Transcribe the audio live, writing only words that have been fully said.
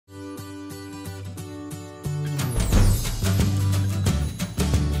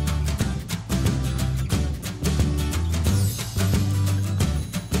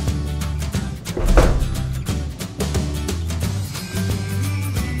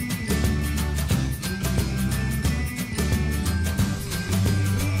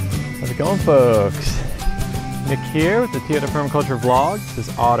How's it going, folks? Nick here with the Toyota Permaculture vlog. This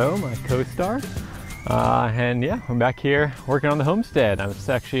is Otto, my co-star. And yeah, we're back here working on the homestead. It's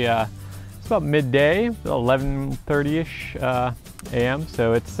actually it's about midday, 11:30ish a.m.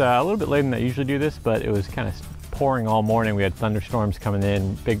 So it's a little bit later than I usually do this, but it was kind of pouring all morning. We had thunderstorms coming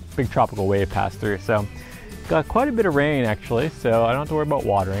in, big tropical wave passed through. So got quite a bit of rain actually, so I don't have to worry about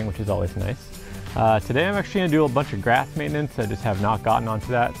watering, which is always nice. Today I'm actually going to do a bunch of grass maintenance. I just have not gotten onto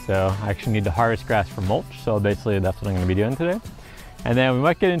that, so I actually need to harvest grass for mulch, so basically that's what I'm going to be doing today. And then we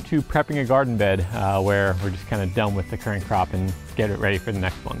might get into prepping a garden bed where we're just kind of done with the current crop and get it ready for the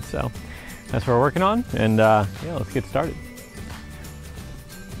next one. So that's what we're working on, and yeah, let's get started.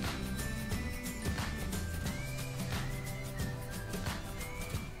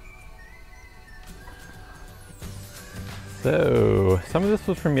 So some of this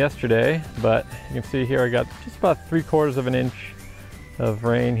was from yesterday, but you can see here I got just about 3/4 of an inch of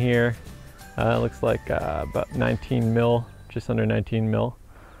rain here. It looks like about 19 mil, just under 19 mil.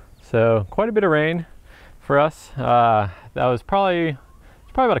 So quite a bit of rain for us. That was probably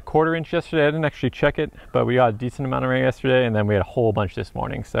about a 1/4 inch yesterday. I didn't actually check it, but we got a decent amount of rain yesterday, and then we had a whole bunch this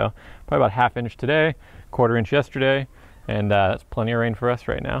morning. So probably about 1/2 inch today, 1/4 inch yesterday, and that's plenty of rain for us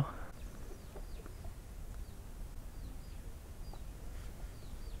right now.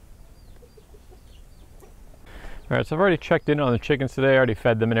 All right, so I've already checked in on the chickens today. I already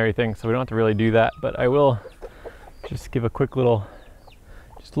fed them and everything, so we don't have to really do that, but I will just give a quick little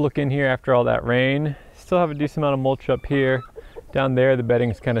look in here after all that rain. Still have a decent amount of mulch up here. Down there, the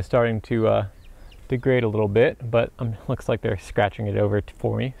bedding's kind of starting to degrade a little bit, but looks like they're scratching it over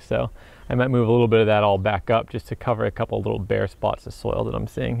for me, so I might move a little bit of that all back up just to cover a couple little bare spots of soil that I'm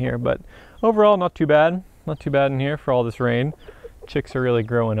seeing here. But overall, not too bad. Not too bad in here for all this rain. Chicks are really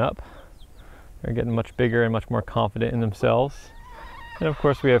growing up. They're getting much bigger and much more confident in themselves. And of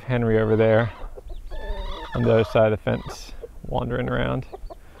course we have Henry over there on the other side of the fence wandering around.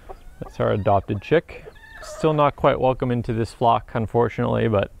 That's our adopted chick. Still not quite welcome into this flock, unfortunately,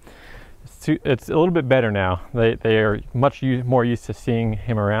 but it's a little bit better now. They are much more used to seeing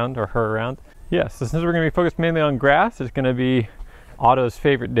him around, or her around. Yeah, so since we're going to be focused mainly on grass, it's going to be Otto's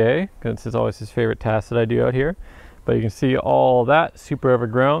favorite day, because this is always his favorite task that I do out here. But you can see all that super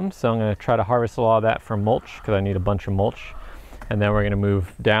overgrown, so I'm going to try to harvest a lot of that for mulch, because I need a bunch of mulch. And then we're going to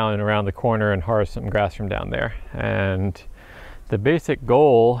move down and around the corner and harvest some grass from down there. And the basic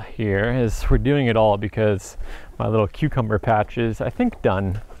goal here is we're doing it all because my little cucumber patch is, I think,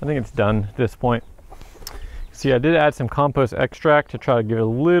 done. I think it's done at this point. See, I did add some compost extract to try to give it a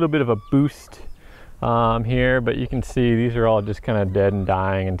little bit of a boost here, but you can see these are all just kind of dead and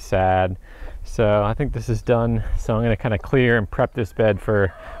dying and sad. So I think this is done. So I'm going to kind of clear and prep this bed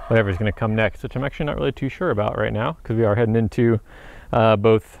for whatever's going to come next, which I'm actually not really too sure about right now, because we are heading into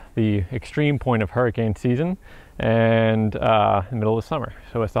both the extreme point of hurricane season and the middle of summer.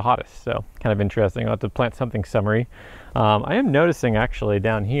 So it's the hottest. So kind of interesting. I'll have to plant something summery. I am noticing actually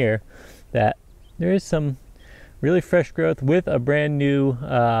down here that there is some really fresh growth with a brand new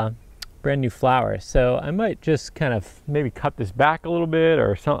flower. So I might just kind of maybe cut this back a little bit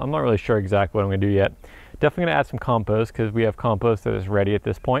or something. I'm not really sure exactly what I'm going to do yet. Definitely going to add some compost because we have compost that is ready at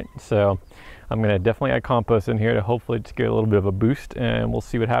this point. So I'm going to definitely add compost in here to hopefully just get a little bit of a boost, and we'll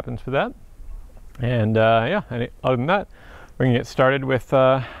see what happens with that. And yeah, other than that, we're going to get started with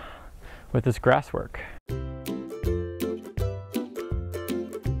this grass work.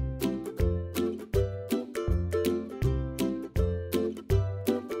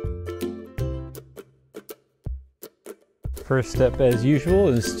 First step, as usual,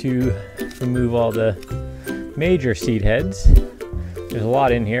 is to remove all the major seed heads. There's a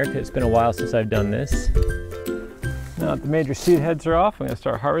lot in here because it's been a while since I've done this. Now that the major seed heads are off, I'm going to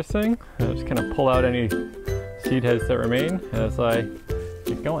start harvesting. I'll just kind of pull out any seed heads that remain as I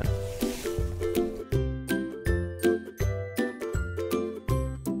get going.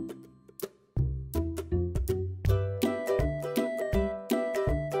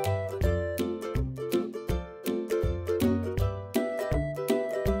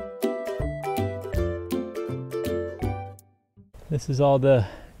 This is all the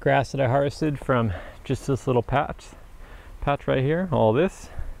grass that I harvested from just this little patch right here. All this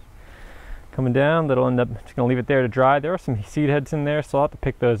coming down, that'll end up, just gonna leave it there to dry. There are some seed heads in there, so I'll have to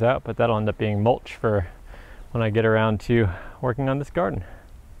pick those out, but that'll end up being mulch for when I get around to working on this garden.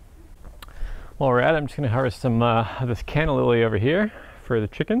 While we're at it, I'm just gonna harvest some of this canna lily over here for the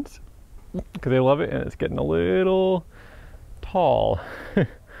chickens because they love it, and it's getting a little tall.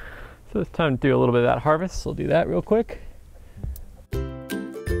 So it's time to do a little bit of that harvest. So we'll do that real quick.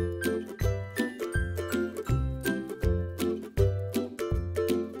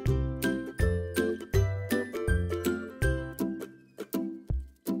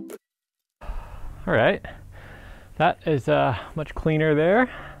 All right, that is much cleaner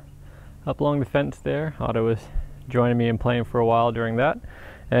there. Up along the fence there, Otto was joining me and playing for a while during that.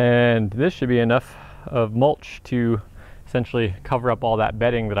 And this should be enough of mulch to essentially cover up all that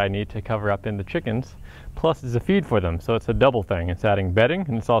bedding that I need to cover up in the chickens. Plus it's a feed for them, so it's a double thing. It's adding bedding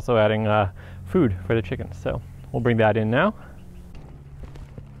and it's also adding food for the chickens. So we'll bring that in now.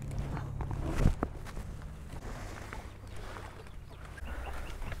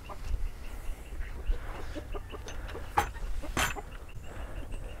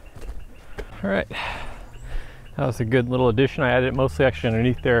 All right, that was a good little addition. I added it mostly actually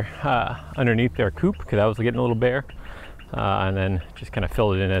underneath their coop because I was getting a little bare, and then just kind of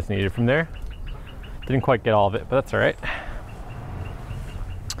filled it in as needed from there. Didn't quite get all of it, but that's all right.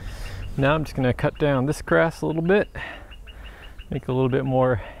 Now I'm just going to cut down this grass a little bit, make it a little bit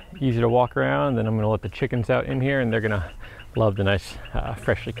more easy to walk around. Then I'm going to let the chickens out in here, and they're going to love the nice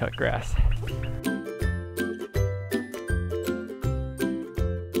freshly cut grass.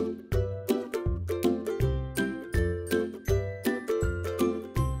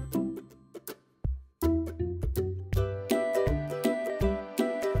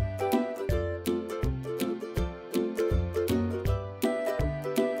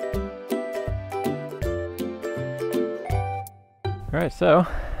 All right, so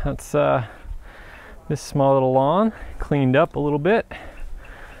that's this small little lawn cleaned up a little bit,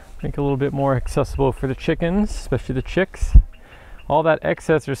 make it a little bit more accessible for the chickens, especially the chicks. All that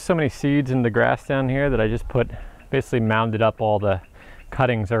excess, there's so many seeds in the grass down here that I just basically mounded up all the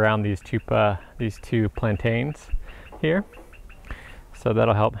cuttings around these two plantains here. So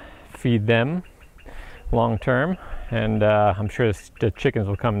that'll help feed them long term, and I'm sure the chickens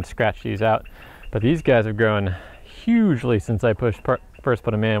will come and scratch these out. But these guys have grown hugely since I first put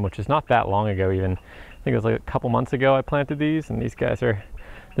them in, which is not that long ago even. I think it was like a couple months ago I planted these, and these guys are,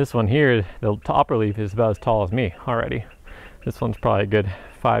 this one here, the upper leaf is about as tall as me already. This one's probably a good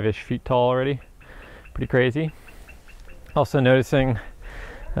 5-ish feet tall already. Pretty crazy. Also noticing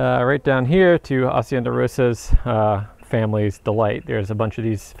right down here to Hacienda Rosa's family's delight, there's a bunch of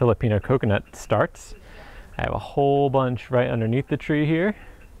these Filipino coconut starts. I have a whole bunch right underneath the tree here.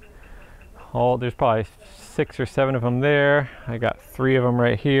 There's probably 6 or 7 of them there. I got 3 of them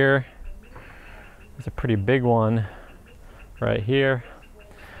right here. There's a pretty big one right here.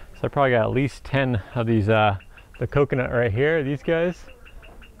 So I probably got at least 10 of these, the coconut right here, these guys.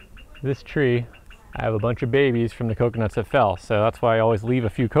 This tree, I have a bunch of babies from the coconuts that fell. So that's why I always leave a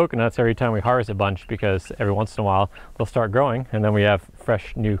few coconuts every time we harvest a bunch, because every once in a while they'll start growing and then we have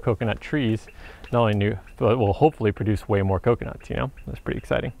fresh new coconut trees. Not only new, but will hopefully produce way more coconuts, you know? That's pretty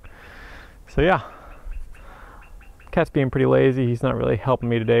exciting. So yeah, cat's being pretty lazy. He's not really helping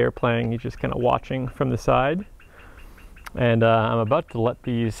me today or playing. He's just kind of watching from the side. And I'm about to let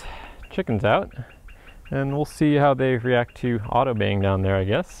these chickens out, and we'll see how they react to Otto being down there, I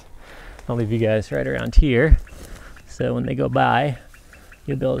guess. I'll leave you guys right around here, so when they go by,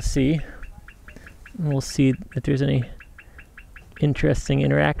 you'll be able to see. And we'll see if there's any interesting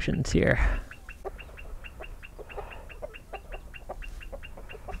interactions here.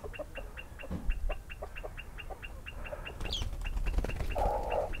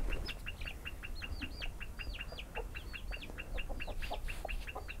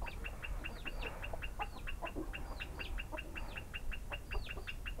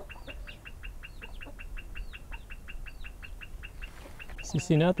 So you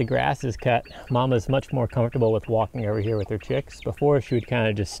see, now that the grass is cut, Mama's much more comfortable with walking over here with her chicks. Before, she would kind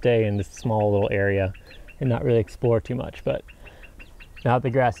of just stay in this small little area and not really explore too much. But now that the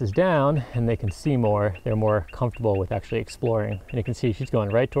grass is down and they can see more, they're more comfortable with actually exploring. And you can see she's going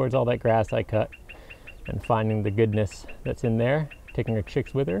right towards all that grass I cut and finding the goodness that's in there, taking her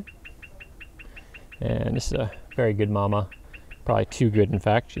chicks with her. And this is a very good mama, probably too good in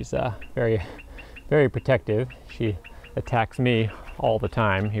fact. She's very, very protective. She attacks me all the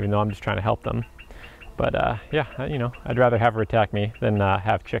time, even though I'm just trying to help them. But yeah, you know, I'd rather have her attack me than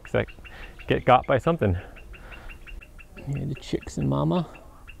have chicks that get got by something. Here are the chicks and Mama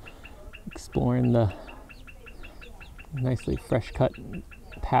exploring the nicely fresh cut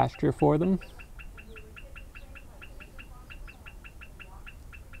pasture for them.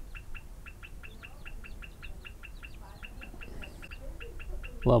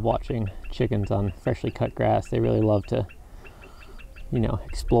 Love watching chickens on freshly cut grass. They really love to, you know,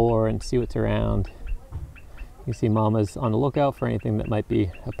 explore and see what's around. You see Mama's on the lookout for anything that might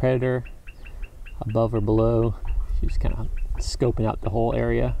be a predator above or below. She's kind of scoping out the whole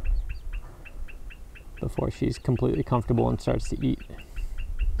area before she's completely comfortable and starts to eat.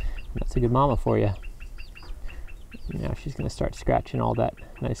 And that's a good mama for you. Now she's going to start scratching all that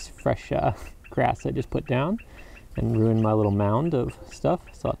nice fresh grass I just put down and ruined my little mound of stuff,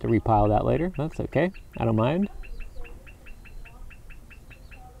 so I'll have to repile that later. That's okay, I don't mind.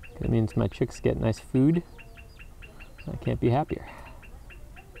 That means my chicks get nice food. I can't be happier.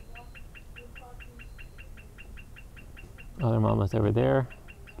 Other mama's over there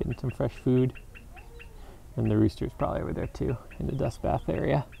getting some fresh food, and the rooster's probably over there too in the dust bath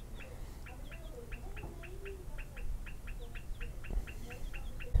area.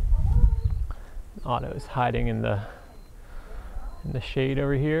 Otto's hiding in the shade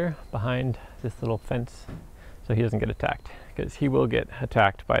over here behind this little fence so he doesn't get attacked, because he will get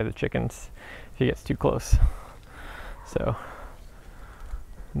attacked by the chickens if he gets too close. So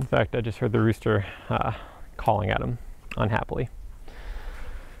in fact, I just heard the rooster calling at him unhappily.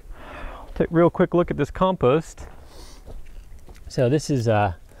 I'll take a real quick look at this compost. So this is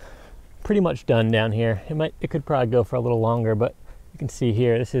pretty much done down here. It could probably go for a little longer, but you can see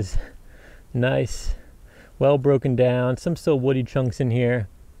here this is nice, well broken down, some still woody chunks in here.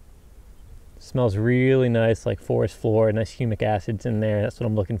 Smells really nice, like forest floor, nice humic acids in there. That's what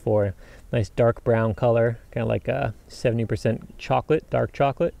I'm looking for. Nice dark brown color, kind of like a 70% chocolate, dark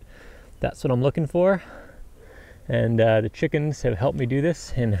chocolate. That's what I'm looking for. And the chickens have helped me do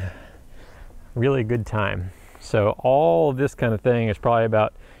this in really good time. So all of this kind of thing is probably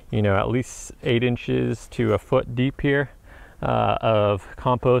about, you know, at least 8 inches to a foot deep here of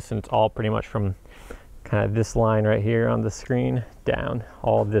compost, and it's all pretty much from kind of this line right here on the screen down.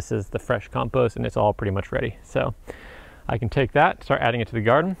 All of this is the fresh compost, and it's all pretty much ready. So I can take that, start adding it to the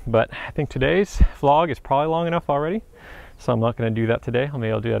garden, but I think today's vlog is probably long enough already, so I'm not going to do that today.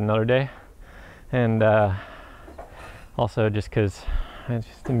 Maybe I'll do that another day. And also just because I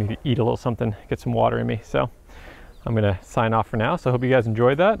just need to eat a little something, get some water in me. So I'm going to sign off for now. So I hope you guys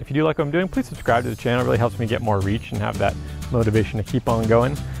enjoyed that. If you do like what I'm doing, please subscribe to the channel. It really helps me get more reach and have that motivation to keep on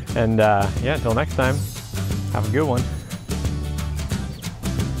going. And yeah, until next time, have a good one.